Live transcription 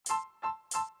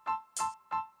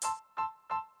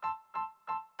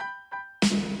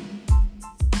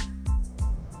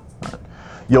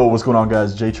Yo, what's going on,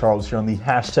 guys? Jay Charles here on the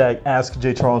hashtag Ask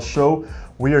Jay Charles Show.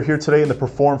 We are here today in the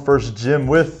Perform First Gym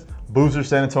with Boozer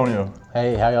San Antonio.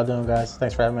 Hey, how y'all doing, guys?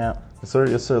 Thanks for having me out. Yes, sir.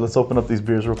 Yes, sir. Let's open up these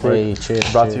beers real quick. Hey, cheers.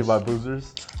 Brought to you by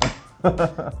Boozers.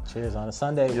 Cheers on a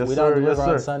Sunday. Yes, we don't sir. deliver Yes, on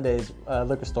sir. Sundays,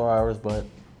 liquor store hours, but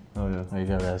Oh yeah. there you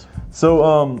go, guys.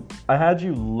 So I had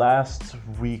you last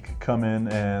week come in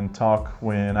and talk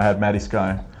when I had Maddie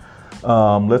Sky.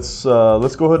 Let's go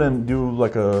ahead and do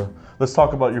let's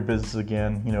talk about your business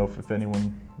again. You know, if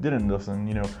anyone didn't listen,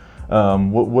 you know,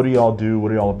 what do y'all do?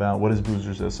 What are y'all about? What is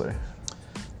Boozers SA?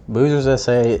 Boozers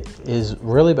SA is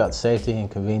really about safety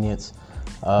and convenience.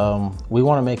 We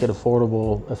want to make it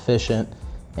affordable, efficient,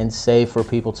 and safe for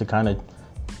people to kind of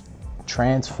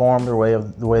transform the way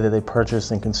that they purchase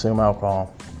and consume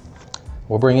alcohol.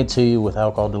 We'll bring it to you with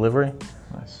alcohol delivery,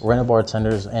 Nice. rental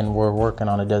bartenders, and we're working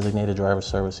on a designated driver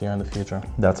service here in the future.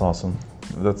 That's awesome.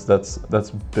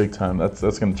 That's big time. That's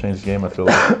going to change the game, I feel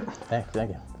like. Thank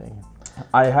you.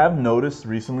 I have noticed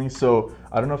recently, so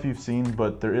I don't know if you've seen,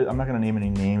 but I'm not going to name any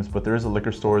names, but there is a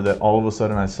liquor store that all of a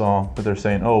sudden I saw that they're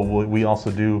saying, oh, well, we also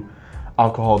do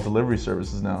alcohol delivery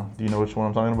services now. Do you know which one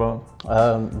I'm talking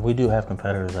about? We do have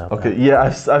competitors out there. Okay, yeah,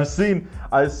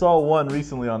 I saw one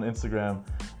recently on Instagram.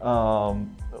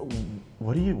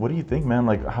 What do you think, man?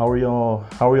 Like, how are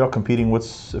y'all competing?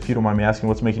 If you don't mind me asking,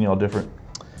 what's making y'all different?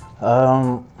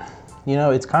 You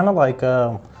know, it's kind of like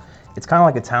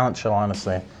a talent show,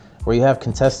 honestly, where you have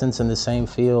contestants in the same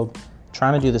field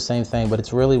trying to do the same thing, but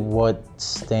it's really what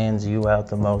stands you out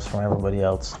the most from everybody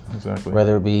else. Exactly.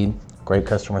 Whether it be great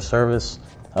customer service,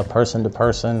 a person to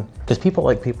person, because people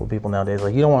like people nowadays.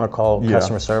 Like, you don't want to call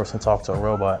customer service and talk to a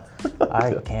robot.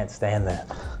 I can't stand that.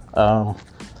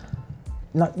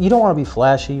 You don't want to be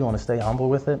flashy. You want to stay humble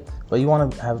with it, but you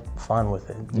want to have fun with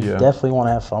it. You definitely want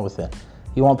to have fun with it.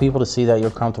 You want people to see that you're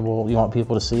comfortable. You want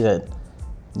people to see that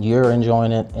you're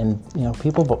enjoying it, and you know,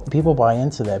 people buy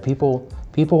into that. People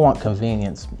want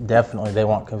convenience. Definitely, they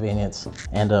want convenience,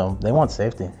 and they want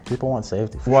safety. People want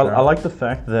safety. Well, sure. I like the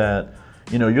fact that,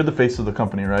 you know, you're the face of the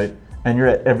company, right? And you're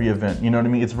at every event. You know what I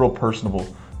mean? It's real personable.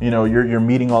 You know, you're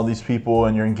meeting all these people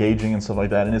and you're engaging and stuff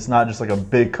like that. And it's not just like a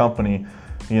big company,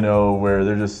 you know, where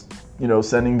they're just, you know,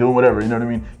 doing whatever. You know what I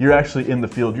mean? You're actually in the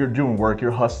field. You're doing work.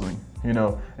 You're hustling. You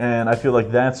know, and I feel like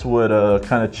that's what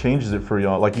kind of changes it for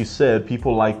y'all. Like you said,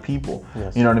 people like people.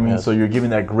 Yes. You know what I mean? Yes. So you're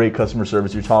giving that great customer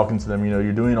service. You're talking to them. You know,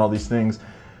 you're doing all these things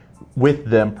with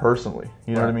them personally.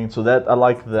 You know what I mean? So I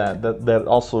like that. That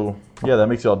also, yeah, that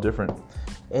makes y'all different.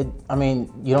 I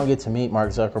mean, you don't get to meet Mark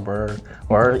Zuckerberg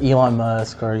or Elon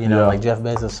Musk or, you know, like Jeff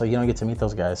Bezos, so you don't get to meet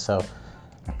those guys. So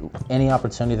any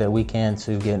opportunity that we can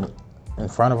to get in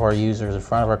front of our users, in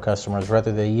front of our customers,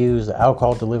 whether they use the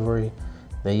alcohol delivery,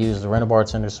 they use the rental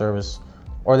bartender service,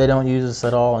 or they don't use us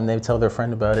at all and they tell their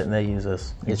friend about it and they use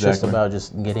us. It's just about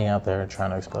just getting out there and trying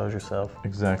to expose yourself.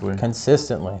 Exactly.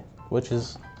 Consistently, which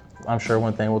is, I'm sure,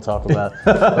 one thing we'll talk about.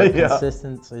 But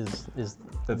consistency is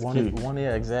That's one, key.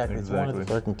 Yeah, exactly. It's one of the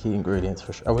fucking key ingredients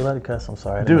for sure. Are we allowed to cuss? I'm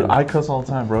sorry. Dude, I cuss all the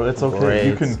time, bro. It's okay. Great.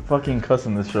 You can fucking cuss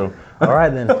in this show. All right,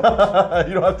 then.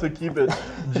 You don't have to keep it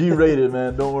G-rated,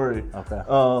 man. Don't worry.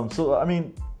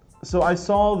 Okay. So I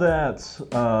saw that,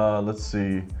 let's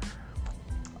see.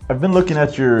 I've been looking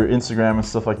at your Instagram and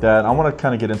stuff like that. I want to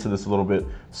kind of get into this a little bit.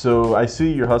 So I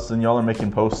see you're hustling. Y'all are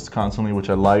making posts constantly, which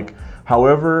I like.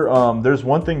 However, there's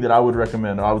one thing that I would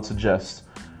recommend, or I would suggest.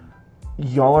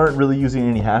 Y'all aren't really using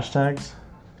any hashtags.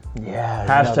 Yeah.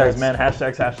 Hashtags, man.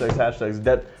 Hashtags.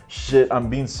 That shit, I'm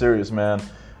being serious, man.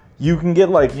 You can get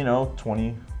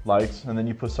 20 likes, and then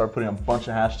you start putting a bunch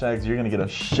of hashtags, you're gonna get a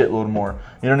shitload more.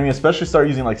 You know what I mean? Especially start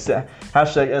using like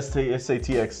hashtag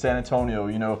SATX, San Antonio,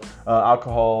 you know,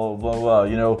 alcohol, blah, blah,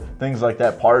 you know, things like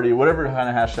that, party, whatever kind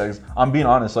of hashtags. I'm being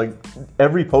honest, like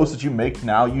every post that you make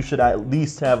now, you should at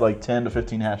least have like 10 to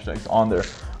 15 hashtags on there.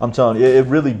 I'm telling you, it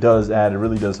really does add, it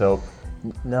really does help.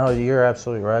 No, you're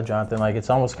absolutely right, Jonathan. Like, it's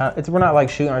almost we're not like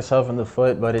shooting ourselves in the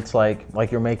foot, but it's like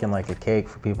you're making like a cake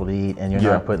for people to eat, and you're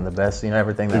not putting the best, you know,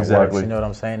 everything that works. You know what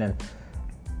I'm saying? And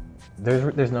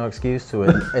there's no excuse to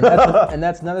it. And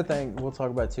that's another thing we'll talk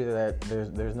about too. That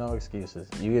there's no excuses.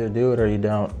 You either do it or you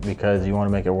don't, because you want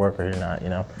to make it work or you're not. You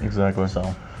know? Exactly.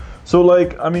 So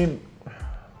like, I mean,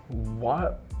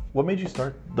 what made you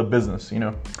start the business? You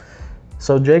know?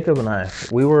 So Jacob and I,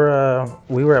 we were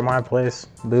at my place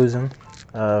boozing.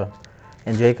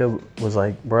 And Jacob was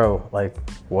like, bro, like,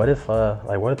 what if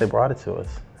they brought it to us?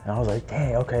 And I was like,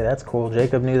 dang, okay, that's cool.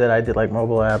 Jacob knew that I did like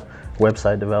mobile app,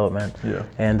 website development. Yeah.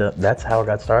 And that's how it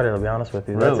got started, I'll be honest with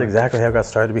you. Really? That's exactly how it got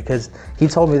started, because he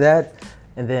told me that.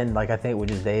 And then, like, I think we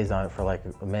just dazed on it for like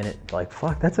a minute. Like,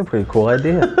 fuck, that's a pretty cool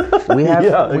idea. We have,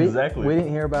 Yeah, we, exactly. We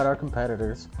didn't hear about our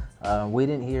competitors. We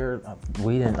didn't hear.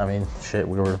 I mean, shit.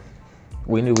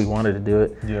 We knew we wanted to do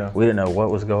it. Yeah. We didn't know what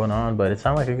was going on, but it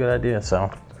sounded like a good idea. So,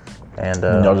 and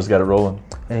y'all just got it rolling.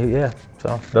 yeah.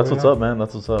 So That's what's up, man.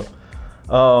 That's what's up.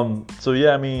 So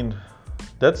yeah, I mean,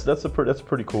 that's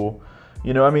pretty cool.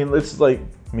 You know, I mean, it's like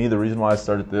me. The reason why I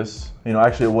started this, you know,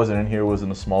 actually it wasn't in here. It was in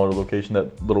a smaller location,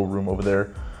 that little room over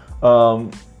there.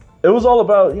 It was all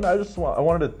about, you know, I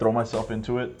wanted to throw myself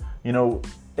into it, you know,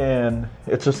 and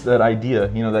it's just that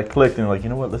idea, you know, that clicked, and like, you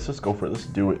know what, let's just go for it. Let's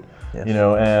do it. Yes. You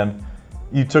know, and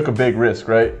you took a big risk,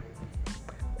 right?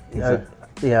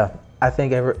 Yeah. I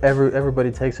think everybody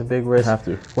takes a big risk Have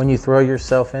to. when you throw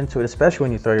yourself into it, especially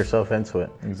when you throw yourself into it.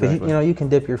 'Cause Exactly. you know, you can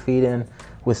dip your feet in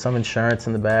with some insurance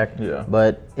in the back. Yeah.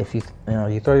 But if you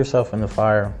throw yourself in the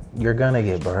fire, you're gonna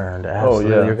get burned. Absolutely,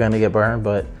 yeah. you're gonna get burned.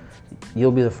 But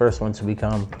you'll be the first one to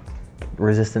become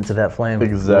resistant to that flame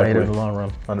Exactly. later in the long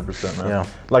run. 100%, man. Yeah.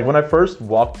 Like when I first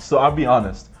walked, so I'll be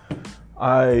honest,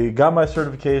 I got my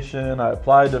certification. I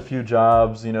applied to a few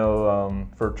jobs, you know,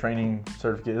 for training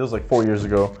certificate. It was like 4 years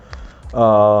ago.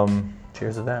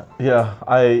 Cheers to that. Yeah,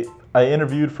 I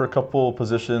interviewed for a couple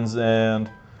positions, and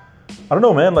I don't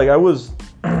know, man. Like I was,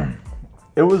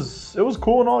 it was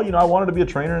cool and all. You know, I wanted to be a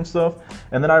trainer and stuff.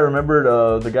 And then I remembered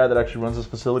the guy that actually runs this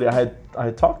facility. I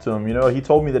had talked to him. You know, he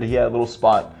told me that he had a little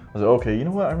spot. I was like, okay, you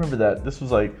know what? I remember that. This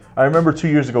was like, I remember 2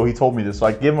 years ago he told me this. So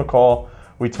I gave him a call.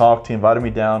 We talked. He invited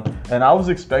me down, and I was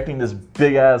expecting this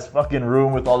big ass fucking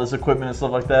room with all this equipment and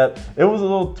stuff like that. It was a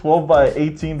little 12 by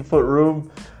 18 foot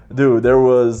room, dude. There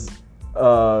wasn't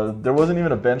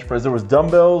even a bench press. There was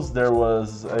dumbbells. There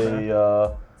was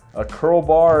a curl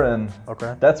bar, and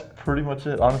that's pretty much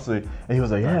it, honestly. And he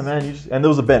was like, yeah, man, and there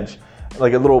was a bench,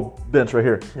 like a little bench right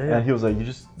here. Yeah. And he was like,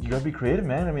 you gotta be creative,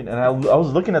 man. I mean, and I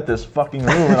was looking at this fucking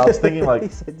room, and I was thinking like, He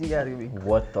said you gotta be.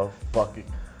 what the fuck?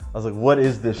 I was like, what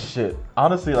is this shit?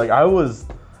 Honestly, like I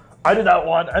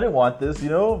didn't want this, you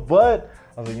know, but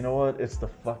I was like, you know what? It's the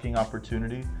fucking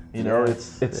opportunity. You know,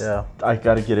 it's yeah. I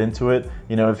got to get into it.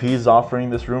 You know, if he's offering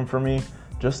this room for me,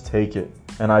 just take it.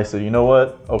 And I said, you know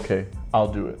what? Okay,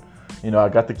 I'll do it. You know, I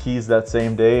got the keys that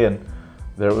same day, and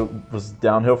there was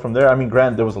downhill from there. I mean,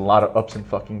 granted, there was a lot of ups and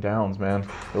fucking downs, man.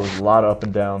 There was a lot of up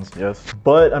and downs. Yes.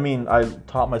 But I mean, I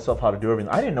taught myself how to do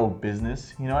everything. I didn't know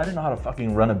business. You know, I didn't know how to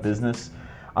fucking run a business.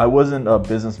 I wasn't a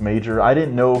business major. I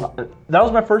didn't know. That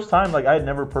was my first time. Like, I had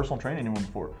never personal trained anyone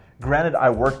before. Granted, I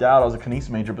worked out. I was a kinesis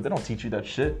major, but they don't teach you that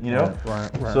shit, you know?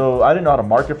 Right. So I didn't know how to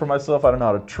market for myself. I didn't know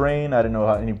how to train. I didn't know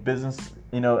how any business,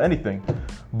 you know, anything.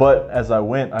 But as I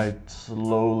went, I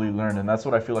slowly learned, and that's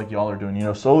what I feel like y'all are doing. You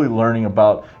know, slowly learning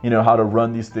about, you know, how to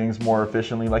run these things more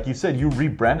efficiently. Like you said, you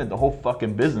rebranded the whole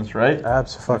fucking business, right?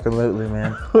 Absolutely,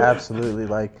 man. Absolutely.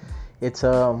 Like, it's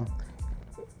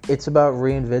about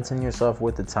reinventing yourself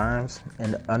with the times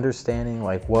and understanding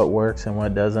like what works and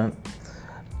what doesn't.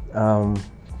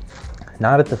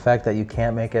 Not at the fact that you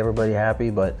can't make everybody happy,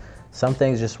 but some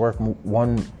things just work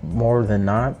one more than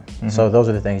not. Mm-hmm. So those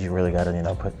are the things you really got to, you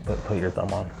know, put your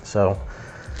thumb on. So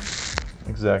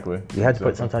exactly. You had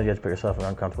to sometimes you have to put yourself in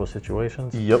uncomfortable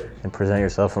situations. Yep. And present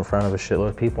yourself in front of a shitload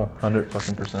of people.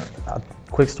 100%.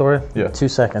 Quick story. Yeah. 2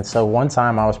 seconds. So one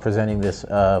time I was presenting this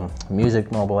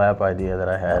music mobile app idea that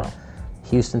I had. Wow.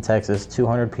 Houston, Texas,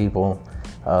 200 people,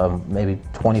 maybe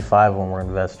 25 of them were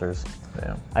investors.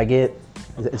 Damn.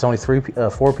 It's only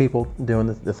 4 people doing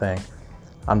the thing.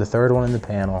 I'm the third one in the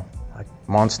panel.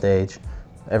 I'm on stage.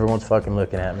 Everyone's fucking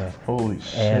looking at me. Holy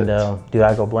shit. And dude,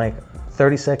 I go blank.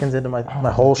 30 seconds into my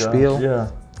whole spiel,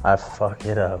 yeah. I fuck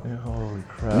it up. Yeah, holy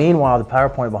crap. Meanwhile, the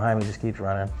PowerPoint behind me just keeps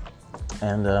running.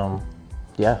 And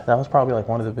yeah, that was probably like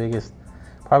one of the biggest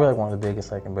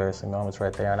like embarrassing moments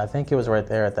right there. And I think it was right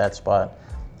there at that spot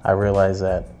I realized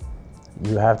that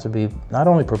you have to be not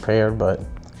only prepared, but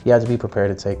you have to be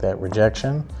prepared to take that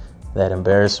rejection, that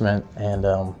embarrassment, and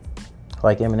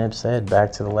like Eminem said,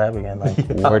 back to the lab again. Like,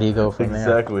 yeah, where do you go from there?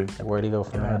 Exactly. Where do you go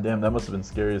from there? Damn, that must have been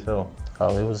scary as hell.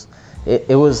 Oh, it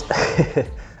was.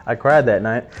 I cried that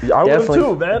night. Yeah, I would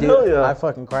too, man. Dude, hell yeah. I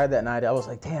fucking cried that night. I was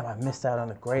like, damn, I missed out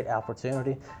on a great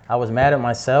opportunity. I was mad at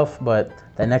myself, but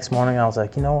the next morning I was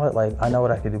like, you know what? Like, I know what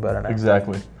I could do better next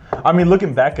Exactly. time. I mean,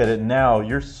 looking back at it now,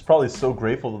 you're probably so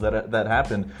grateful that that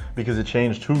happened because it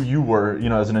changed who you were, you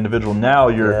know, as an individual. Now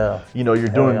you're, you know, you're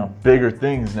doing bigger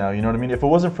things now. You know what I mean? If it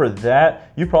wasn't for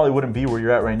that, you probably wouldn't be where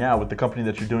you're at right now with the company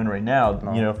that you're doing right now.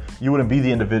 No. You know, you wouldn't be the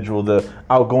individual, the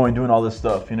outgoing, doing all this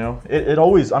stuff. You know, it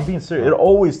always. I'm being serious. It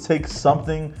always takes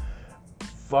something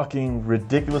fucking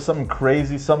ridiculous, something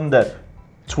crazy, something that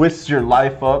twists your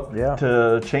life up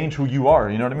to change who you are.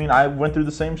 You know what I mean? I went through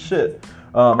the same shit.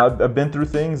 I've been through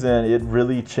things, and it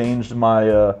really changed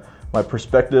my my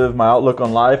perspective, my outlook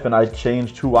on life, and I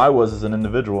changed who I was as an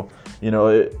individual. You know,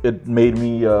 it made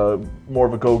me more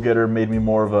of a go-getter, made me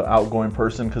more of an outgoing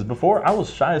person, because before I was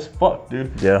shy as fuck,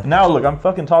 dude. Yeah. Now look, I'm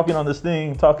fucking talking on this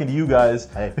thing, talking to you guys.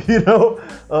 Hey. You know,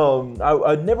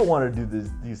 I never wanted to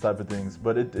do these type of things,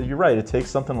 but you're right. It takes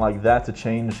something like that to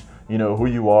change, you know, who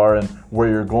you are and where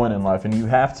you're going in life, and you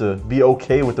have to be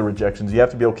okay with the rejections. You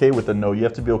have to be okay with the no. You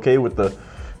have to be okay with the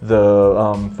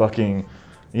fucking,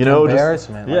 you know,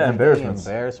 embarrassment. Just, yeah, like, embarrassments.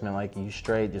 Embarrassment, like you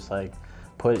straight just like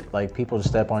put like people to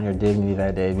step on your dignity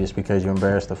that day just because you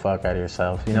embarrassed the fuck out of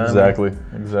yourself. You know Exactly, what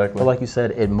I mean? exactly. But like you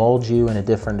said, it molds you in a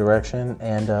different direction,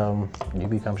 and you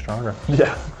become stronger.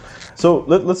 Yeah. So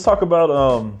let's talk about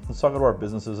our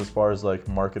businesses as far as like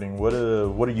marketing. What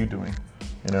are you doing?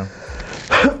 You know.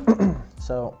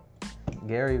 So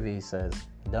Gary Vee says,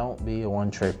 don't be a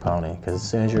one-trick pony, because as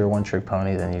soon as you're a one-trick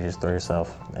pony, then you just throw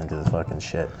yourself into the fucking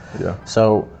shit. Yeah.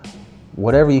 So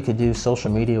whatever you could do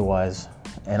social media-wise,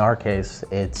 in our case,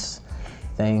 it's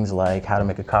things like how to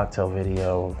make a cocktail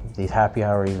video, these happy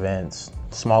hour events,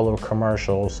 small little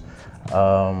commercials.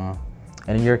 And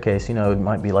in your case, you know, it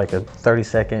might be like a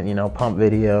 30-second, you know, pump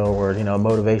video, or, you know,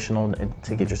 motivational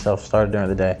to get yourself started during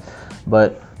the day.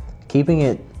 But keeping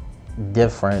it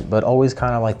different, but always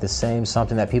kind of like the same,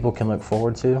 something that people can look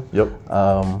forward to. Yep.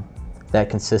 That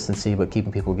consistency, but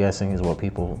keeping people guessing is what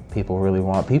people really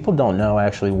want. People don't know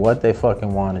actually what they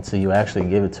fucking want until you actually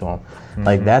give it to them. Mm-hmm.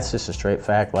 Like, that's just a straight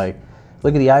fact. Like,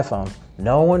 look at the iPhone.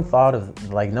 No one's thought of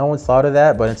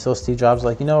that, but until Steve Jobs was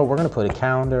like, you know, we're gonna put a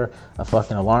calendar, a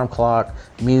fucking alarm clock,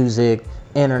 music,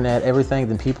 internet, everything.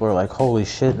 Then people are like, holy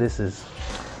shit, that is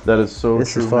so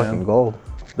this true, is fucking man. gold.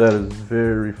 That is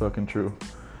very fucking true.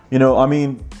 You know, I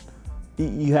mean,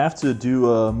 you have to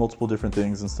do multiple different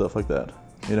things and stuff like that.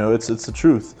 You know, it's the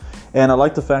truth. And I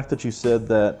like the fact that you said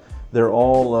that they are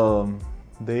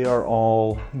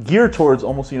all geared towards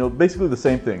almost, you know, basically the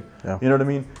same thing. Yeah. You know what I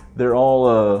mean? They're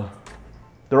all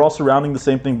surrounding the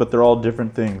same thing, but they're all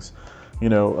different things. You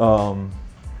know.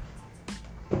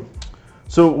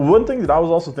 So one thing that I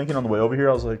was also thinking on the way over here,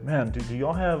 I was like, man, dude, do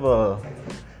y'all have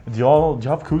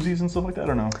koozies and stuff like that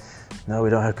or no? No,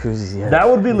 we don't have koozies yet. That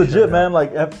would be legit, man.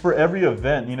 Like for every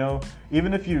event, you know,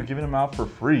 even if you're giving them out for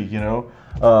free, you know,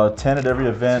 10 at every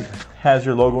event has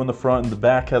your logo in the front, and the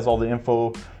back has all the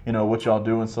info, you know, what y'all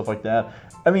do and stuff like that.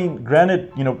 I mean,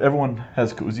 granted, you know, everyone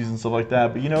has koozies and stuff like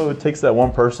that, but you know, it takes that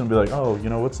one person to be like, oh, you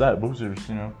know, what's that? Boozers,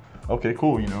 you know. Okay,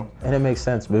 cool, you know. And it makes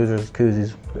sense. Boozers,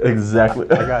 koozies. Exactly.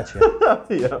 I got you.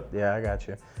 Yeah. Yeah, I got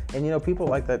you. And you know, people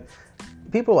like that.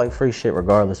 People like free shit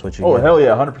regardless what you Oh, get. hell yeah,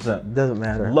 100%. Doesn't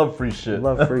matter. Love free shit.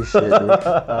 Love free shit,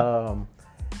 dude.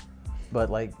 But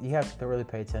like, you have to really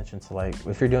pay attention to, like,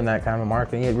 if you're doing that kind of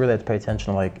marketing, you really have to pay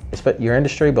attention to like your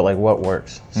industry, but like what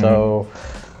works. Mm-hmm. So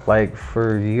like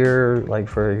for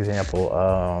example,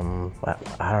 I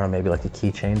don't know, maybe like a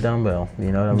keychain dumbbell,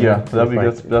 you know what I mean? Yeah, that'd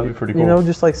be pretty cool. You know,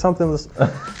 just like something something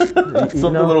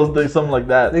like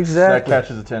that. Exactly. That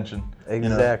catches attention.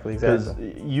 Exactly. Because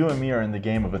you and me are in the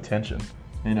game of attention.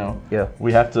 You know. Yeah.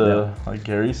 We have to, like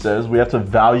Gary says, we have to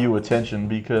value attention,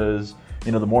 because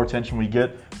you know, the more attention we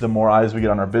get, the more eyes we get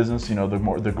on our business. You know, the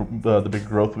more the big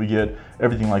growth we get,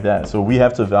 everything like that. So we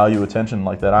have to value attention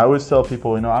like that. I always tell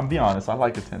people, you know, I'm be honest, I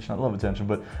like attention, I love attention,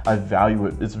 but I value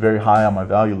it. It's very high on my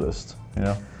value list. You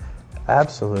know.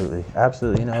 Absolutely.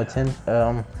 You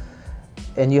know,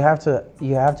 and you have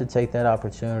to take that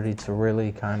opportunity to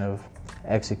really kind of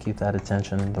execute that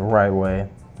attention the right way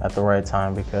at the right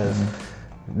time, because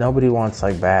nobody wants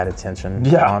like bad attention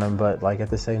on them, but like at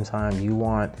the same time you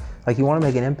want to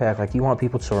make an impact. Like, you want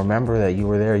people to remember that you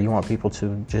were there. You want people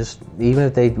to just, even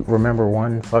if they remember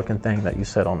one fucking thing that you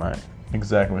said all night.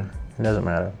 Exactly. It doesn't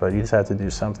matter, but you just have to do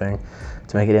something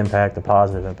to make it impact, a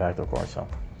positive impact, of course. So.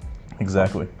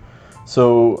 Exactly.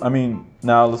 So, I mean,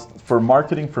 now for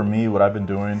marketing for me, what I've been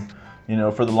doing, you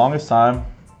know, for the longest time,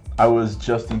 I was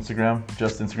just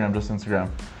Instagram.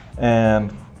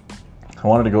 And I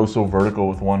wanted to go so vertical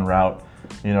with one route,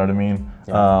 you know what I mean?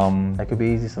 Yeah. That could be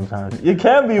easy sometimes. It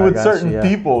can be with certain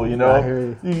people, you know? I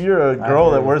hear you. You're a girl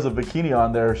that wears a bikini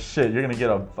on there, shit, you're gonna get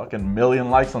a fucking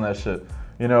million likes on that shit,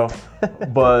 you know?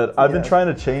 But I've been trying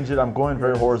to change it. I'm going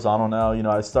very horizontal now. You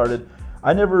know,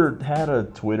 I never had a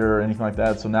Twitter or anything like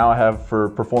that, so now I have, for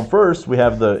Perform First, we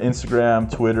have the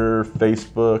Instagram, Twitter,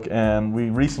 Facebook, and we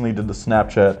recently did the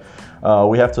Snapchat.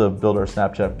 We have to build our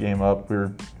Snapchat game up.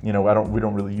 We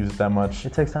don't really use it that much.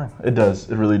 It takes time. It does.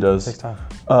 It really does. It takes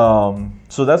time.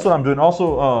 So that's what I'm doing.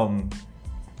 Also,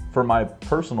 for my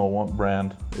personal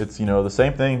brand, it's, you know, the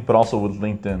same thing, but also with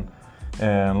LinkedIn.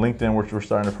 and LinkedIn, which we're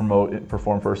starting to promote it,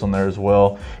 Perform First on there as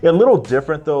well. Yeah, a little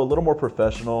different though, a little more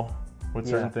professional with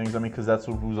certain things. I mean, because that's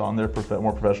who's on there,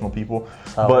 more professional people.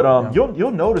 But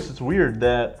you'll notice it's weird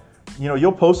that, you know,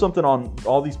 you'll post something on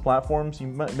all these platforms, you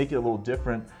might make it a little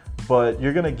different, but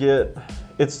you're gonna get,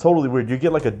 it's totally weird. You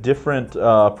get like a different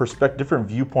perspective, different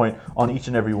viewpoint on each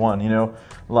and every one, you know?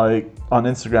 Like on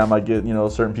Instagram, I get, you know,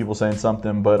 certain people saying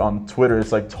something, but on Twitter,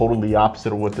 it's like totally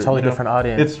opposite of what they're, totally different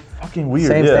audience. It's fucking weird.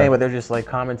 Same thing, but they're just like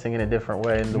commenting in a different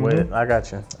way. And the way I got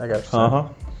you.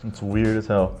 It's weird as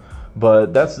hell.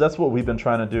 But that's what we've been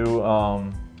trying to do.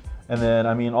 And then,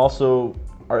 I mean, also,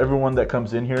 everyone that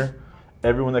comes in here,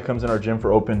 everyone that comes in our gym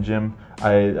for open gym,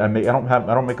 I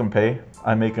don't make them pay.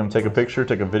 I make them take a picture,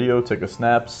 take a video, take a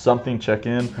snap, something, check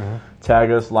in, tag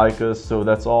us, like us. So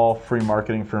that's all free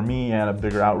marketing for me and a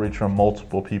bigger outreach from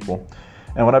multiple people.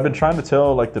 And what I've been trying to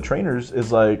tell like the trainers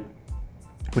is like,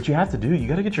 what you have to do, you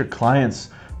got to get your clients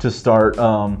to start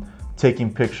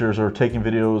taking pictures or taking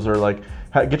videos, or like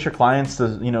get your clients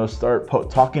to, you know, start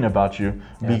talking about you,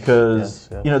 because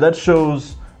you know, that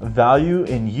shows value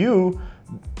in you.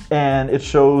 And it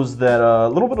shows that a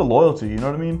little bit of loyalty, you know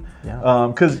what I mean? Yeah.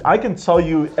 Because I can tell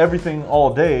you everything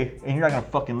all day and you're not gonna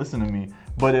fucking listen to me.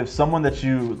 But if someone that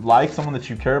you like, someone that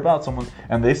you care about,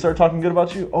 and they start talking good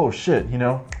about you, oh shit, you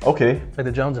know, okay. Like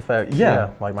the Jones effect.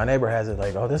 Yeah. Like my neighbor has it,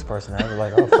 like, oh, this person has it,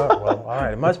 like, oh, fuck, well, all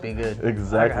right, it must be good.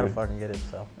 Exactly. I gotta fucking get it,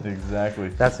 so. Exactly.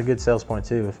 That's a good sales point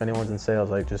too. If anyone's in sales,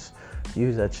 like, just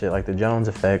use that shit, like the Jones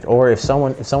effect. Or if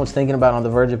someone's thinking about on the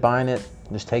verge of buying it,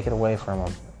 just take it away from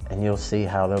them. And you'll see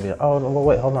how they'll be like, oh, well,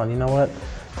 wait, hold on, you know what?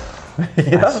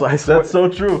 I swear. That's so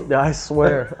true. Yeah, I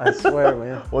swear,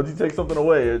 man. Once you take something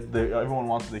away, everyone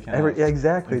wants what they can.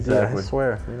 Exactly, dude, I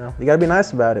swear, you know. You gotta be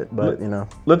nice about it, but, you know.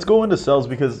 Let's go into sales,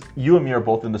 because you and me are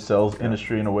both in the sales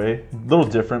industry in a way. A little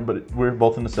different, but we're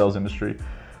both in the sales industry.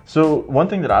 So one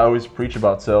thing that I always preach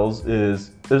about sales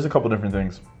is, there's a couple different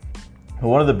things. But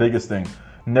one of the biggest things,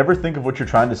 never think of what you're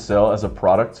trying to sell as a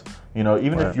product. You know,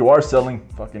 even if you are selling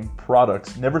fucking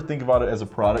products, never think about it as a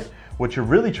product. What you're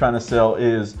really trying to sell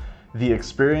is the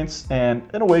experience, and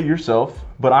in a way yourself,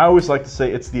 but I always like to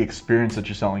say it's the experience that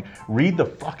you're selling. Read the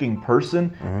fucking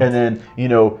person, and then, you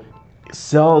know,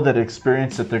 sell that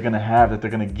experience that they're gonna have, that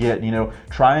they're gonna get. You know,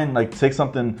 try and like take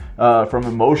something from an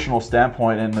emotional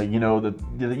standpoint, and like, you know,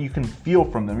 that you can feel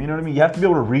from them. You know what I mean? You have to be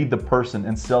able to read the person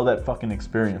and sell that fucking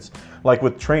experience. Like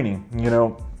with training, you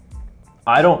know,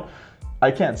 I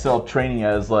can't sell training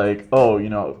as like, oh, you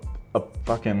know, a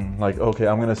fucking like, okay,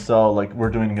 I'm gonna sell, like,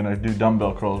 gonna do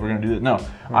dumbbell curls, we're gonna do it. No,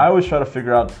 I always try to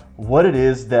figure out what it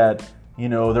is that, you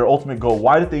know, their ultimate goal.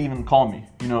 Why did they even call me?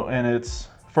 You know, and it's,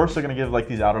 first they're gonna give like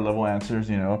these outer level answers,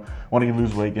 you know, want to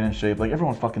lose weight, get in shape. Like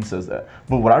everyone fucking says that.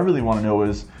 But what I really want to know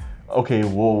is, okay,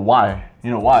 well, why?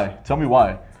 You know, why? Tell me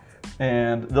why.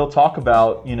 And they'll talk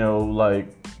about, you know,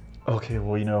 like, okay,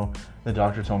 well, you know, the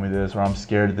doctor told me this, or I'm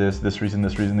scared of this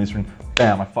reason.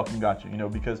 Bam, I fucking got you, you know,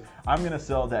 because I'm gonna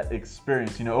sell that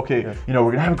experience, you know, okay, you know,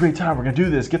 we're gonna have a great time, we're gonna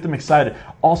do this, get them excited.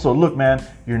 Also, look, man,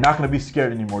 you're not gonna be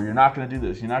scared anymore, you're not gonna do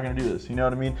this, you're not gonna do this, you know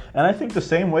what I mean? And I think the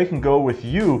same way can go with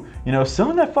you, you know,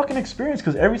 selling that fucking experience,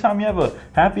 because every time you have a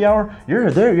happy hour, you're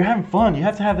there, you're having fun, you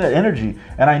have to have that energy,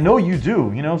 and I know you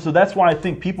do, you know, so that's why I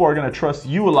think people are gonna trust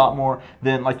you a lot more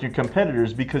than like your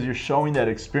competitors, because you're showing that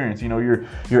experience, you know, you're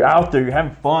out there, you're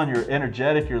having fun, you're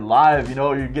energetic, you're live, you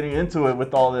know, you're getting into it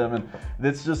with all them, and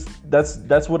it's just,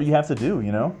 that's what you have to do,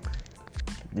 you know?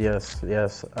 Yes.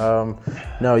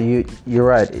 No, you're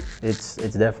right. It's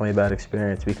definitely about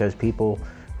experience, because people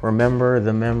remember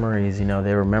the memories, you know,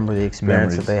 they remember the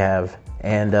experience that they have.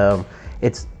 And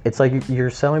it's like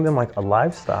you're selling them like a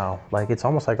lifestyle. Like it's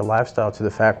almost like a lifestyle, to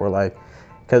the fact where like,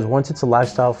 because once it's a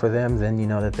lifestyle for them, then you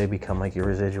know that they become like your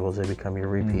residuals, they become your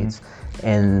repeats.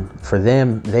 And for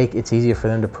them, it's easier for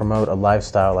them to promote a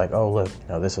lifestyle like, oh, look, you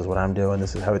know, this is what I'm doing,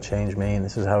 this is how it changed me, and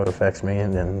this is how it affects me,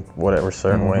 and in whatever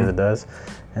certain ways it does.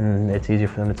 And it's easier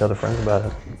for them to tell their friends about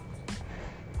it.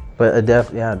 But a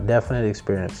definite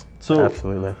experience. So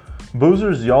absolutely.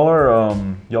 Boozers, y'all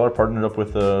are partnered up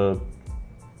with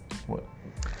what,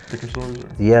 liquor stores? Or?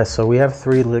 Yeah, so we have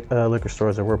 3 liquor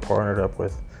stores that we're partnered up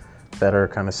with, that are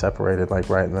kind of separated, like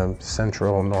right in the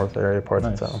central north area parts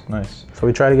of town. Nice. So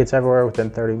we try to get to everywhere within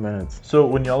 30 minutes. So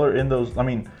when y'all are in those, I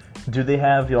mean, do they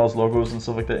have y'all's logos and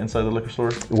stuff like that inside the liquor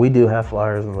store? We do have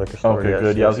flyers in the liquor store. Okay,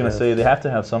 good. Yeah, I was gonna say they have to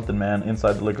have something, man,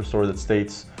 inside the liquor store that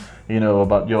states, you know,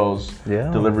 about y'all's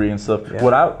delivery and stuff.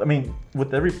 Yeah. I mean,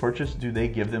 with every purchase, do they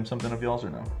give them something of y'all's or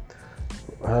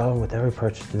no? With every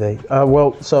purchase, do they?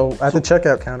 Well, so at the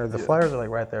checkout counter, the flyers are like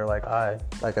right there, like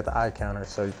at the eye counter,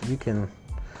 so you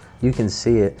can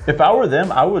see it. If I were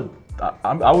them, I would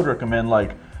recommend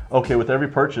like okay, with every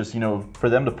purchase, for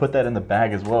them to put that in the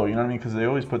bag as well. You know what I mean? Because they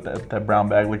always put that brown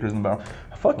bag, liquors in the brown.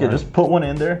 Fuck it, just put one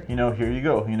in there. Here you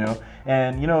go.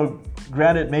 And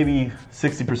granted, maybe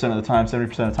 60% of the time, 70%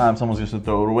 of the time, someone's just gonna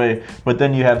throw it away. But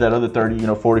then you have that other 30,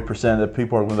 40% that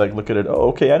people are gonna like look at it. Oh,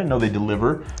 okay, I didn't know they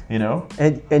deliver. And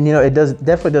it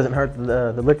definitely doesn't hurt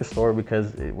the liquor store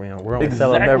because we're only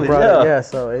selling their product. Yeah.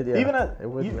 So even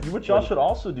what y'all should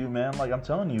also do, man. Like I'm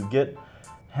telling you,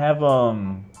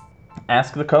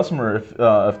 ask the customer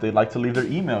if they'd like to leave their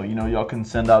email. Y'all can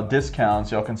send out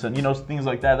discounts. Y'all can send things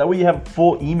like that. That way you have a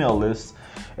full email list,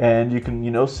 and you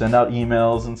can send out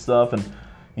emails and stuff. And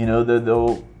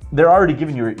they're already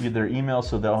giving you their email,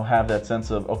 so they'll have that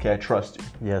sense of, okay, I trust you.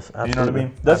 Yes, absolutely. You know what I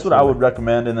mean? That's what I would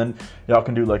recommend. And then y'all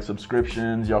can do like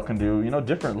subscriptions. Y'all can do a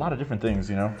lot of different things.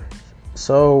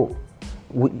 So.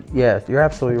 You're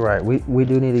absolutely right. We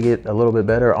do need to get a little bit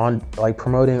better on like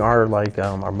promoting our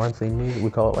our monthly news. We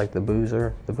call it like the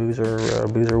Boozer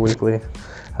Weekly,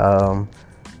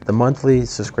 the monthly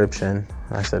subscription.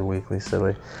 I said weekly,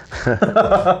 silly.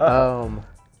 But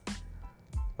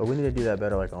we need to do that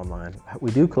better, like online.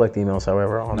 We do collect emails,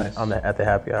 however, at the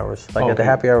happy hours, at the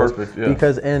happy hours, perfect, yeah.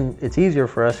 Because it's easier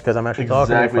for us because I'm actually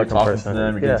talking to the person. To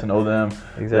them, you're getting to know them.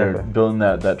 Exactly. They're building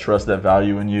that trust, that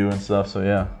value in you and stuff. So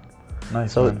yeah.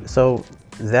 Nice. So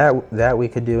that we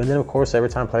could do, and then of course every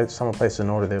time someone places an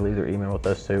order, they leave their email with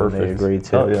us too. Perfect. And they agree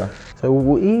to. Oh yeah. So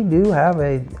we do have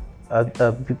a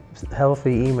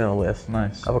healthy email list.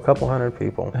 Nice. Of a couple hundred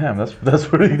people. Damn, that's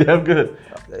pretty damn good.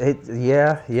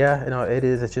 Yeah. It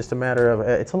is. It's just a matter of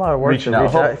it's a lot of work Reaching to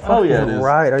reach out. Oh yeah, it is.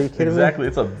 Right? Are you kidding me? Exactly.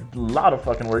 It's a lot of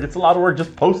fucking work. It's a lot of work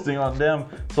just posting on damn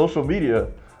social media.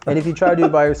 And if you try to do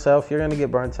it by yourself, you're gonna get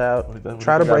burnt out.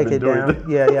 Try to break it down.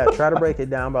 Yeah. Try to break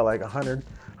it down by like 100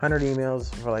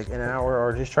 emails for like an hour,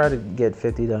 or just try to get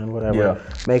 50 done, whatever. Yeah.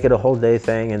 Make it a whole day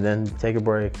thing, and then take a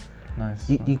break. Nice.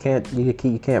 You can't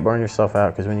burn yourself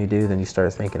out, because when you do, then you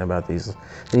start thinking about these,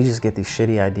 and you just get these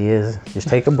shitty ideas. Just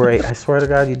take a break. I swear to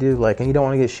God, you do. And you don't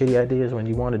want to get shitty ideas when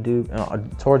you want to do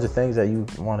towards the things that you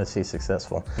want to see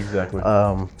successful. Exactly.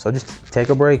 So just take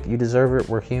a break. You deserve it.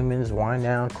 We're humans. Wind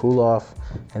down, cool off,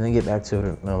 and then get back to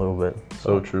it in a little bit.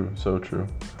 So true.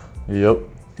 Yep.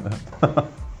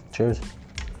 Cheers.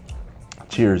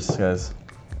 Cheers, guys.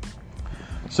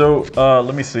 So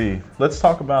let me see. Let's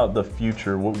talk about the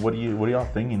future. What are y'all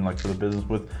thinking for the business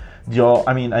with y'all?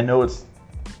 I mean, I know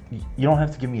you don't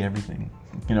have to give me everything,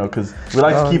 because we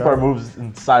like to keep our moves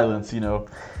in silence,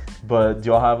 But do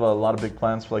y'all have a lot of big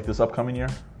plans for this upcoming year?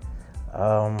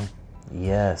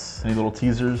 Yes. Any little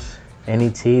teasers? Any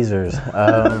teasers?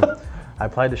 I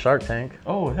applied to Shark Tank.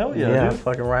 Oh hell yeah! Yeah, dude.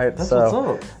 fucking right. That's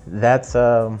so what's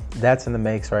up. That's in the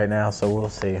makes right now. So we'll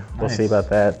see. We'll Nice. see about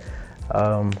that.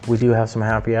 We do have some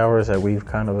happy hours that we've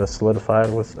kind of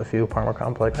solidified with a few apartment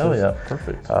complexes. Hell yeah!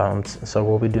 Perfect. So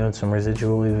we'll be doing some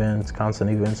residual events, constant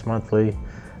events monthly.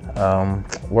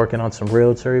 Working on some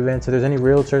realtor events. If there's any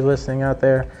realtors listening out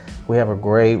there, we have a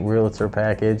great realtor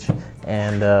package,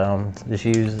 and just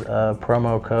use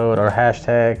promo code or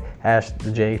hashtag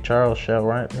 #JCharles Show,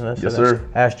 right? Yes, sir.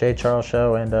 #JCharles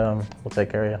Show, and we'll take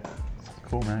care of you.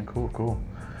 Cool, man. Cool.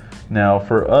 Now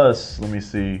for us, let me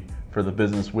see. For the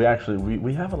business, we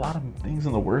have a lot of things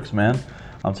in the works, man.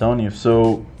 I'm telling you.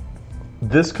 So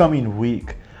this coming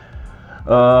week,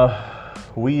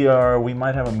 we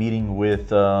might have a meeting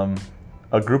with a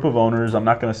group of owners. I'm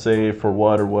not going to say for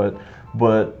what,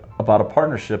 but about a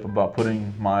partnership, about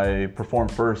putting my Perform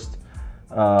First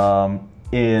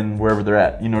in wherever they're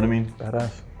at. You know what I mean?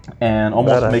 Badass. And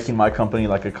almost making my company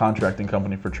like a contracting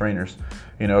company for trainers,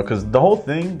 because the whole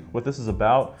thing, what this is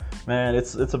about, man,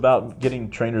 it's about getting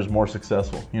trainers more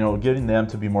successful, getting them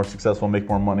to be more successful and make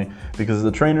more money. Because as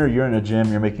a trainer, you're in a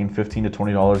gym, you're making $15 to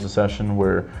 $20 a session,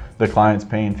 where the client's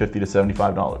paying $50 to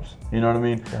 $75. You know what I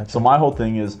mean? Gotcha. So my whole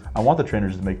thing is, I want the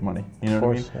trainers to make money. You know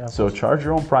what I mean? Yeah, so charge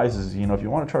your own prices. If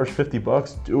you want to charge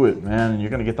 $50, do it, man, and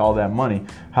you're gonna get all that money.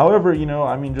 However,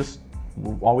 just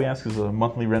all we ask is a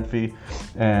monthly rent fee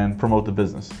and promote the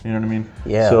business. You know what I mean?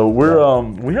 Yeah. So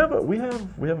we have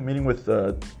a meeting with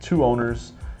 2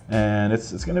 owners, and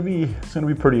it's gonna be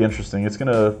pretty interesting. It's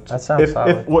gonna That sounds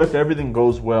solid. If everything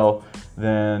goes well,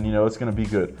 then it's gonna be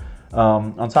good.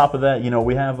 On top of that,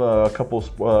 we have a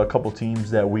couple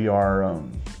teams that we are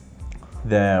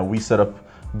that we set up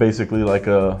basically like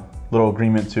a little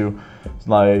agreement to.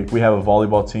 Like we have a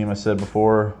volleyball team, I said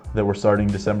before, that we're starting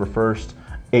December 1st.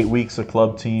 8 weeks, a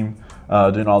club team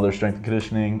doing all their strength and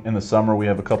conditioning. In the summer, we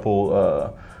have a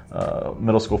couple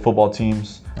middle school football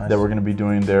teams that we're going to be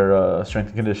doing their strength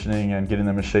and conditioning and getting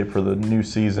them in shape for the new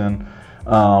season.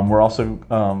 We're also,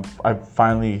 I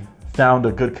finally found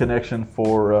a good connection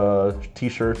for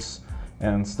t-shirts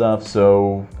and stuff.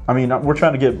 So I mean, we're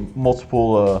trying to get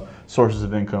multiple sources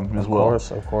of income as well.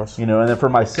 Of course. You know, and then for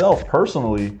myself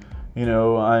personally, you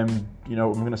know, I'm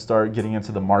gonna start getting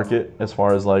into the market as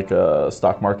far as like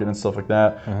stock market and stuff like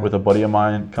that with a buddy of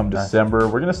mine. Come December,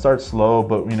 we're gonna start slow,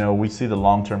 but you know, we see the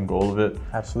long-term goal of it.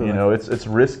 Absolutely. You know, it's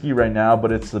risky right now,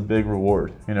 but it's a big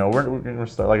reward. You know, we're gonna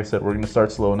start, like I said, we're gonna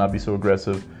start slow and not be so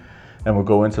aggressive, and we'll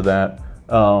go into that.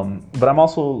 But I'm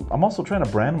also trying to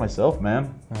brand myself,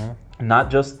 man.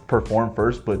 Not just perform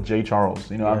first, but Jay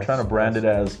Charles. You know, I'm trying to brand it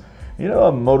as, you know,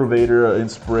 a motivator, an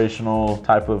inspirational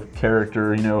type of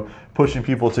character, you know, pushing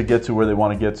people to get to where they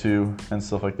want to get to and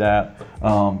stuff like that.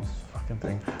 Fucking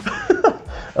thing.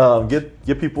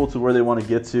 Get people to where they want to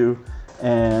get to,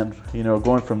 and you know,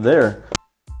 going from there.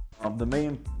 The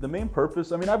main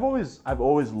purpose. I mean, I've always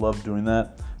loved doing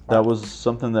that. That was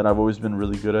something that I've always been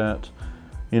really good at.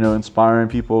 You know, inspiring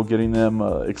people, getting them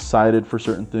excited for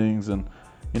certain things, and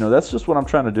you know, that's just what I'm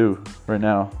trying to do right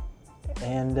now.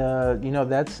 And you know,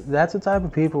 that's the type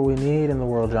of people we need in the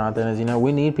world, Jonathan. Is, you know,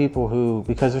 we need people who,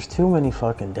 because there's too many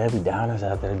fucking Debbie Downers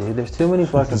out there, dude. There's too many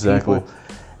fucking people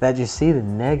that just see the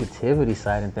negativity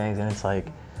side and things, and it's like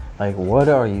what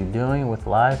are you doing with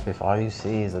life if all you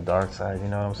see is the dark side? You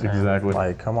know what I'm saying? Exactly.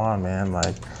 Like, come on, man.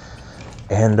 Like,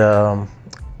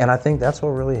 and I think that's what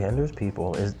really hinders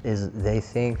people is they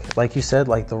think, like you said,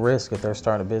 like the risk. If they're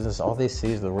starting a business, all they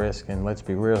see is the risk. And let's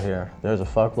be real here, there's a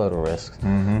fuckload of risks.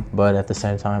 But at the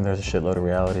same time, there's a shitload of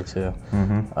reality too.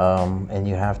 And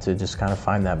you have to just kind of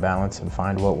find that balance and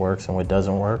find what works and what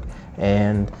doesn't work.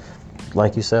 And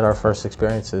like you said, our first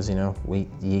experiences, you know,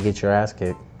 you get your ass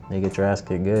kicked. You get your ass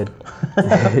kicked good.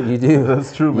 You do.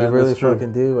 That's true, man. You really That's true.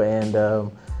 fucking do.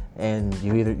 And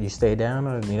you stay down,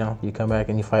 or you know, you come back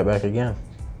and you fight back again.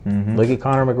 Look at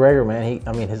Conor McGregor, man.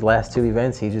 I mean, his last 2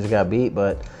 events, he just got beat,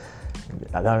 but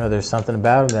I don't know. There's something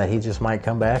about him that he just might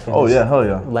come back and hell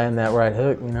yeah, land that right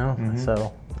hook, you know.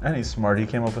 So. And he's smart. He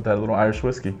came up with that little Irish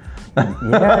whiskey.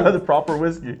 Yeah, the proper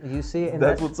whiskey. You see, and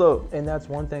that's what's up. And that's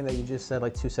one thing that you just said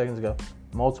like 2 seconds ago.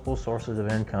 Multiple sources of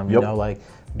income. You know, like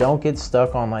don't get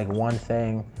stuck on like one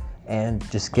thing, and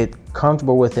just get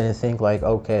comfortable with it and think like,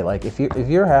 okay, like if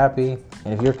you're happy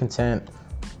and if you're content,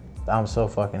 I'm so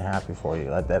fucking happy for you.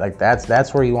 Like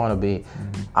that's where you want to be.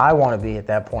 I want to be at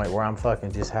that point where I'm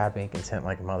fucking just happy and content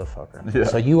like a motherfucker. Yeah.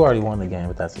 So you already won the game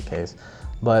if that's the case.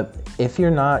 But if you're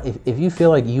not, if you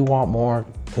feel like you want more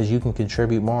because you can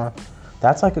contribute more,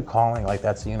 that's like a calling. Like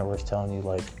that's the universe telling you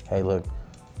like, hey, look,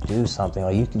 do something.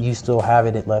 Like you still have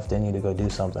it left in you to go do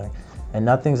something. And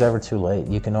nothing's ever too late.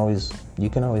 You can always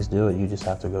do it. You just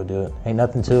have to go do it. Ain't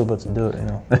nothing to it but to do it, you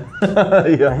know.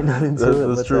 Yeah, ain't nothing to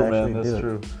that's true, man. That's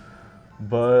true.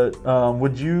 But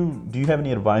do you have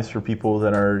any advice for people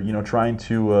that are, you know, trying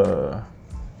to,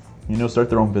 you know, start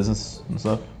their own business and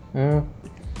stuff?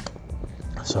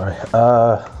 Sorry.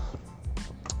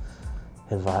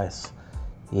 Advice.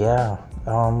 Yeah.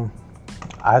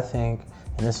 I think,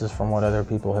 and this is from what other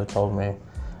people have told me,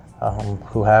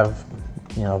 who have,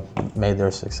 you know, made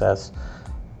their success.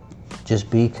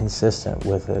 Just be consistent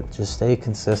with it. Just stay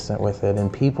consistent with it.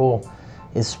 And people,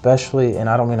 especially, and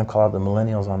I don't mean to call out the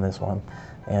millennials on this one,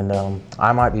 and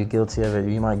I might be guilty of it,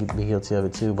 you might be guilty of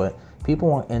it too, but people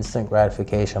want instant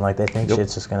gratification. Like they think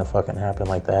shit's just gonna fucking happen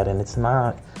like that, and it's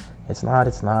not.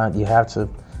 You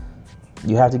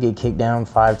have to get kicked down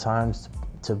 5 times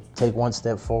to take 1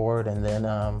 step forward, and then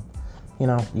you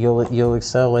know, you'll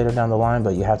excel later down the line,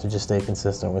 but you have to just stay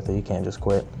consistent with it. You can't just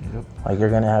quit. Like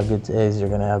you're gonna have good days, you're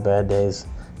gonna have bad days,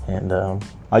 and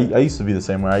I used to be the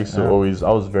same way. I used to always,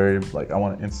 I was very like, I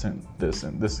want an instant this,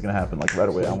 and this is gonna happen like right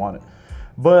away. I want it.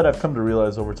 But I've come to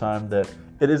realize over time that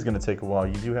it is gonna take a while.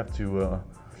 You do have to,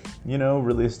 you know,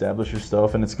 really establish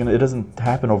yourself, and it doesn't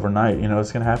happen overnight. You know,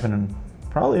 it's gonna happen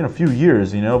probably in a few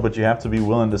years. You know, but you have to be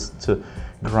willing to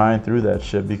grind through that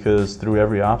shit, because through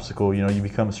every obstacle, you know, you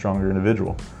become a stronger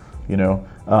individual. You know,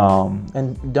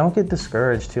 and don't get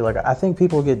discouraged too. Like I think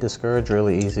people get discouraged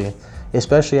really easy,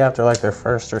 especially after like their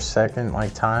first or second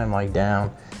like time like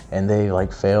down, and they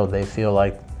like failed. They feel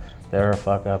like they're a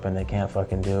fuck up and they can't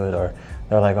fucking do it, or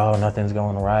they're like, oh, nothing's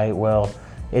going right. Well,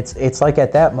 it's like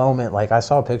at that moment, like I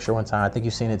saw a picture one time, I think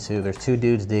you've seen it too. There's 2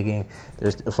 dudes digging.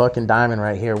 There's a fucking diamond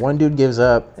right here. One dude gives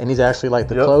up, and he's actually like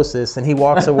the closest, and he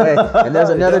walks away. And there's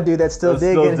another dude that's still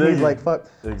digging, and he's like, fuck.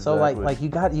 Exactly. So like you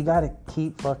got to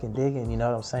keep fucking digging. You know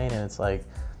what I'm saying? And it's like,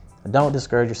 don't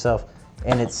discourage yourself.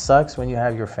 And it sucks when you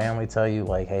have your family tell you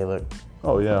like, hey, look,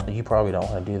 Oh yeah. You probably don't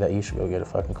want to do that. You should go get a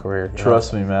fucking career.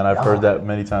 Trust me, man. I've heard that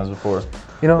many times before.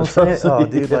 You know what I'm saying? Oh,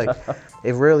 dude, Yeah. like,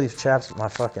 it really chaps my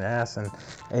fucking ass, and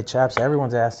it chaps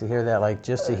everyone's ass to hear that. Like,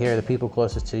 just to hear the people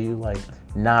closest to you, like,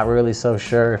 not really so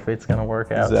sure if it's gonna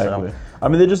work out. Exactly. So. I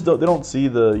mean, they just don't see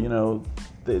the, you know,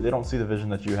 they don't see the vision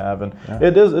that you have, and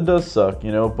it does suck,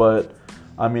 you know. But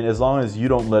I mean, as long as you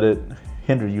don't let it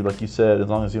hinder you, like you said, as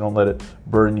long as you don't let it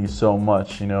burden you so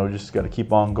much, you know, you just got to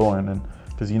keep on going, and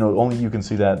because you know only you can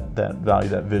see that value,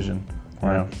 that vision, you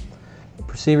know.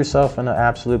 Perceive yourself in an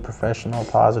absolute professional,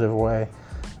 positive way.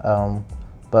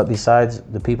 But besides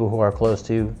the people who are close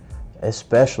to you,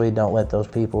 especially don't let those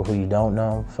people who you don't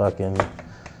know fucking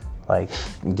like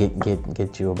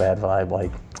get you a bad vibe.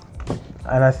 Like,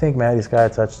 and I think Maddie Sky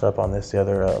touched up on this the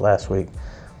other last week.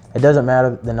 It doesn't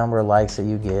matter the number of likes that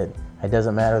you get. It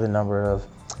doesn't matter the number of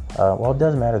well, it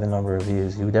does matter the number of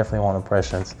views. You definitely want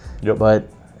impressions. Yep. But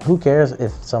who cares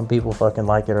if some people fucking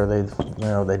like it or they, you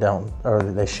know, they don't, or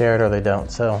they share it or they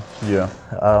don't. So Yeah.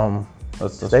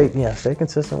 stay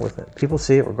consistent with it. People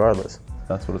see it regardless.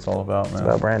 That's what it's all about, man. It's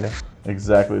about branding.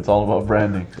 Exactly. It's all about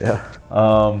branding. Yeah.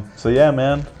 So yeah,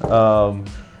 man.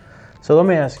 So let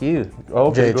me ask you,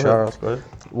 Okay, Jay Charles. Go ahead.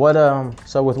 What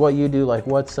so with what you do, like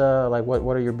what's like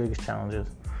what are your biggest challenges?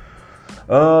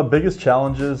 Biggest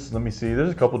challenges, let me see.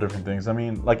 There's a couple different things. I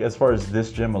mean, like as far as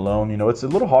this gym alone, you know, it's a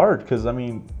little hard because I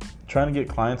mean, trying to get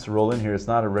clients to roll in here, it's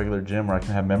not a regular gym where I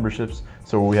can have memberships.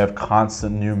 So we have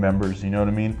constant new members, you know what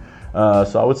I mean?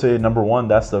 So I would say number one,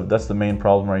 that's the main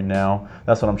problem right now.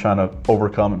 That's what I'm trying to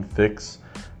overcome and fix.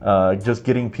 Just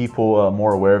getting people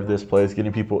more aware of this place,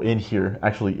 getting people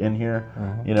actually in here,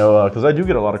 you know, because I do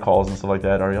get a lot of calls and stuff like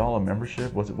that. Are y'all a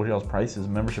membership? What are y'all's prices?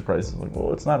 Membership prices? Like,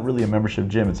 well, it's not really a membership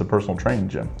gym. It's a personal training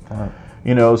gym,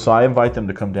 you know. So I invite them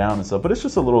to come down and stuff, but it's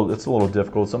just a little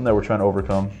difficult. Something that we're trying to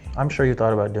overcome. I'm sure you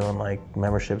thought about doing like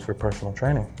memberships for personal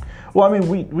training. Well, I mean,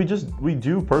 we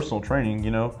do personal training,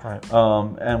 you know,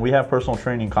 and we have personal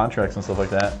training contracts and stuff like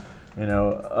that, you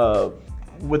know.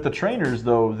 With the trainers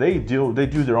though, they do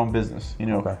their own business, you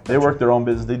know. They work their own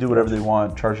business, they do whatever they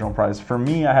want, charge their own price. For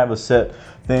me, I have a set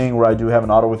thing where I do have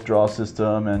an auto withdrawal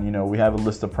system, and you know, we have a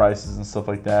list of prices and stuff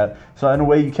like that. So in a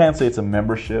way, you can't say it's a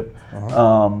membership,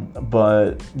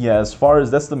 but yeah, as far as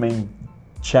that's the main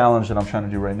challenge that I'm trying to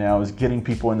do right now is getting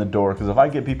people in the door. Because if I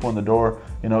get people in the door,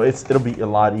 you know, it'll be a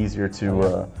lot easier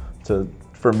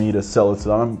for me to sell it to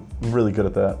them. I'm really good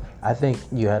at that. I think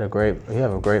you have a great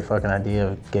fucking idea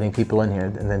of getting people in here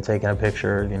and then taking a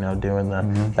picture, you know, doing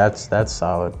the, that's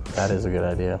solid. That is a good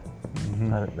idea.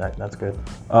 That's good.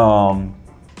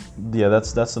 Yeah,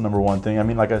 that's the number one thing. I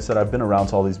mean, like I said, I've been around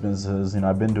to all these businesses, you know,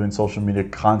 I've been doing social media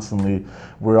constantly.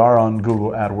 We are on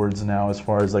Google AdWords now, as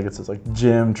far as like, it's like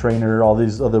gym, trainer, all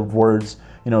these other words,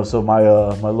 you know, so my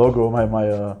logo,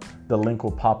 the link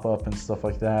will pop up and stuff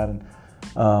like that. And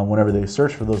whenever they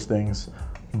search for those things.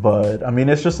 But I mean,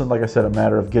 it's just, like I said, a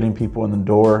matter of getting people in the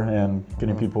door and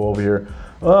getting people over here.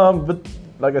 But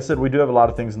like I said, we do have a lot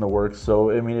of things in the works,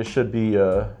 so I mean, it should be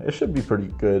pretty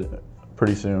good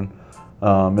pretty soon.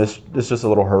 It's just a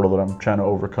little hurdle that I'm trying to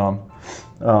overcome.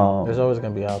 There's always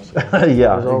going to be obstacles.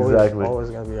 Yeah, There's always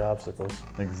going to be obstacles.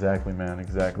 Exactly, man.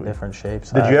 Exactly. Different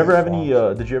shapes. Did you ever have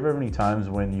any times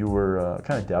when you were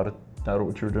kind of doubted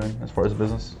what you were doing as far as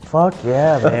business? Fuck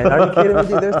yeah, man. Are you kidding me,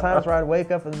 dude? There's times where I'd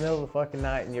wake up in the middle of the fucking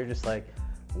night and you're just like,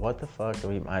 what the fuck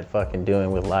am I fucking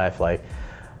doing with life? Like,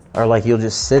 or like you'll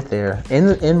just sit there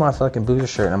in my fucking booster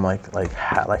shirt and I'm like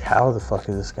how the fuck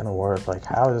is this gonna work? Like,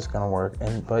 how is this gonna work?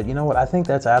 But you know what? I think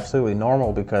that's absolutely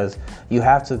normal because you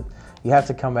have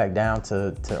to come back down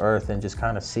to earth and just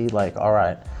kind of see like, all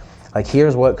right, like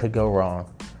here's what could go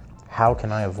wrong. How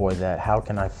can I avoid that? How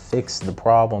can I fix the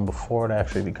problem before it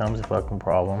actually becomes a fucking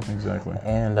problem? Exactly.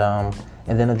 And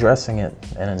then addressing it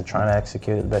and then trying to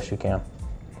execute it the best you can.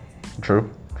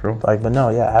 True. Like, but no,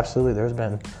 yeah, absolutely. There's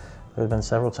been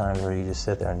several times where you just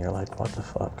sit there and you're like, what the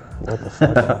fuck? What the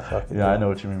fuck? Am I fucking Yeah, doing? I know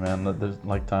what you mean, man. There's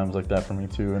like times like that for me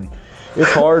too, and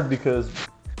it's hard because,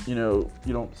 you know,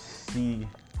 you don't see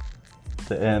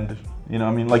the end. You know,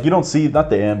 I mean, like you don't see, not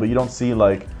the end, but you don't see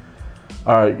like,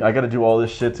 all right, I got to do all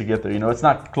this shit to get there. You know, it's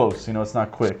not close. You know, it's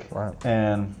not quick. Right.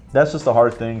 And that's just a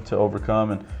hard thing to overcome.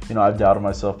 And you know, I've doubted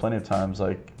myself plenty of times,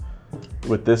 like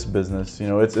with this business. You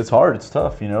know, it's hard, it's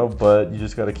tough. You know, but you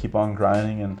just got to keep on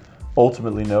grinding and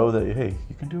ultimately know that hey,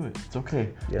 you can do it. It's okay.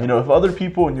 Yeah. You know, if other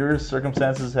people in your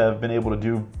circumstances have been able to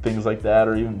do things like that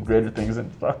or even greater things,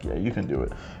 then fuck yeah, you can do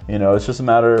it. You know, it's just a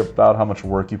matter about how much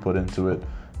work you put into it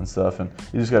and stuff, and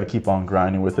you just got to keep on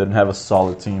grinding with it and have a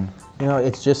solid team. You know,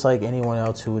 it's just like anyone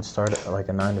else who would start like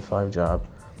a 9-to-5 job.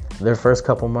 their first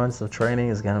couple months of training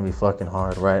is gonna be fucking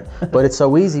hard, right? But it's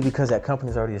so easy because that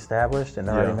company's already established and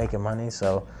they're already making money.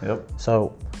 So,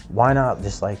 so why not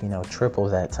just like, you know, triple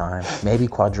that time, maybe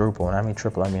quadruple? And I mean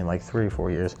triple, I mean like 3 or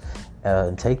 4 years.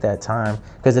 And take that time,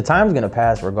 because the time's gonna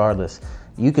pass regardless.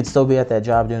 You could still be at that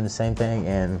job doing the same thing,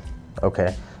 and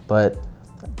okay, but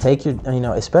take your, you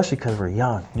know, especially because we're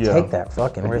young, take that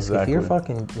fucking risk. If you're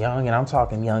fucking young, and I'm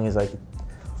talking young is like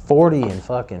 40 and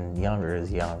fucking younger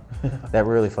is young. That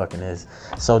really fucking is.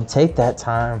 So take that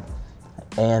time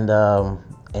and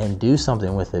do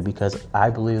something with it, because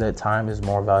I believe that time is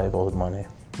more valuable than money.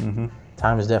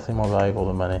 Time is definitely more valuable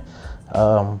than money.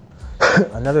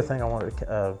 Another thing I wanted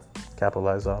to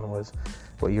capitalize on was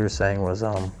what you were saying was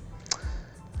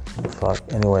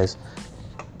anyways,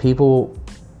 people,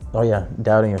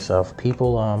 doubting yourself.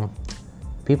 People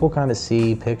kind of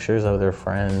see pictures of their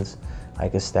friends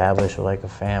like established with like a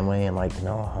family and like, you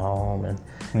know, a home,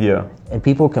 and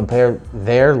people compare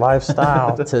their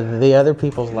lifestyle to the other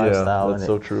people's lifestyle. That's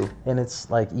so true. And it's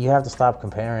like, you have to stop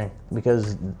comparing,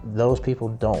 because those people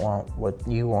don't want what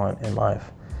you want in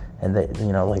life. And they,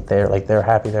 you know, like they're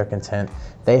happy, they're content.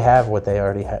 They have what they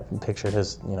already have pictured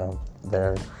as, you know,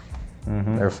 their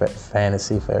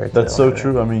fantasy fairy tale. That's so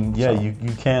true. I mean,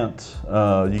 you can't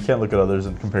look at others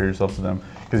and compare yourself to them,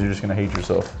 because you're just gonna hate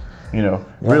yourself. You know,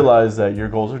 realize that your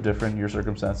goals are different, your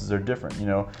circumstances are different. You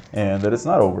know, and that it's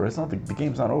not over. It's not the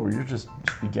game's not over. You're just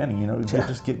beginning. You know,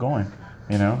 just get going.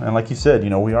 You know, and like you said, you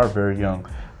know, we are very young.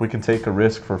 We can take a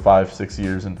risk for 5-6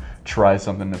 years and try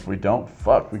something. If we don't,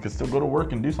 we could still go to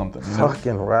work and do something. You know?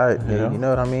 Fucking right, dude. You know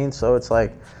what I mean? So it's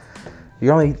like,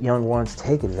 you're only young once.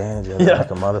 Take advantage of it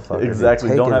like a motherfucker.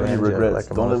 Exactly. Don't have any regrets.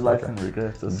 Don't live life in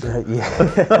regrets. For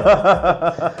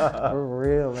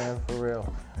real, man. For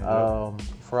real.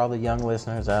 For all the young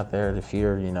listeners out there, if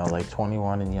you're, you know, like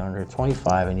 21 and younger,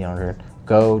 25 and younger,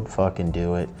 go fucking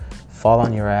do it. Fall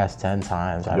on your ass 10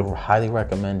 times. I highly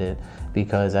recommend it,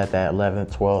 because at that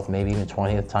 11th, 12th, maybe even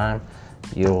 20th time,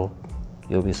 you'll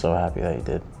be so happy that you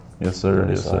did. Yes, sir. You'll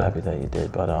be so happy that you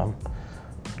did. But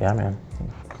yeah, man.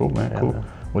 Cool, man. Cool. Man.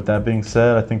 With that being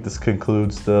said, I think this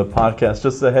concludes the podcast.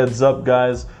 Just a heads up,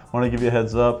 guys. I want to give you a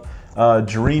heads up.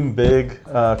 Dream Big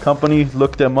company.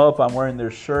 Look them up. I'm wearing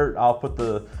their shirt. I'll put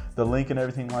the link and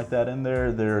everything like that in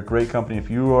there. They're a great company. If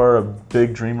you are a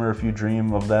big dreamer, if you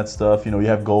dream of that stuff, you know, you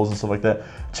have goals and stuff like that,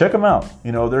 check them out.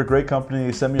 You know, they're a great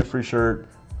company. Send me a free shirt.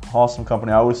 Awesome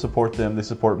company. I always support them. They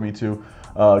support me too.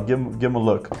 Give them a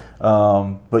look.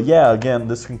 But yeah, again,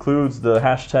 this concludes the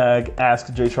hashtag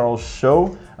Ask J Charles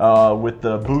show with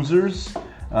the boozers.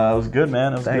 It was good,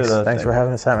 man. It was good. Thanks for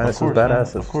having us out, man. This was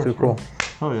badass. This was too cool.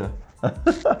 Oh yeah.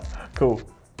 Cool.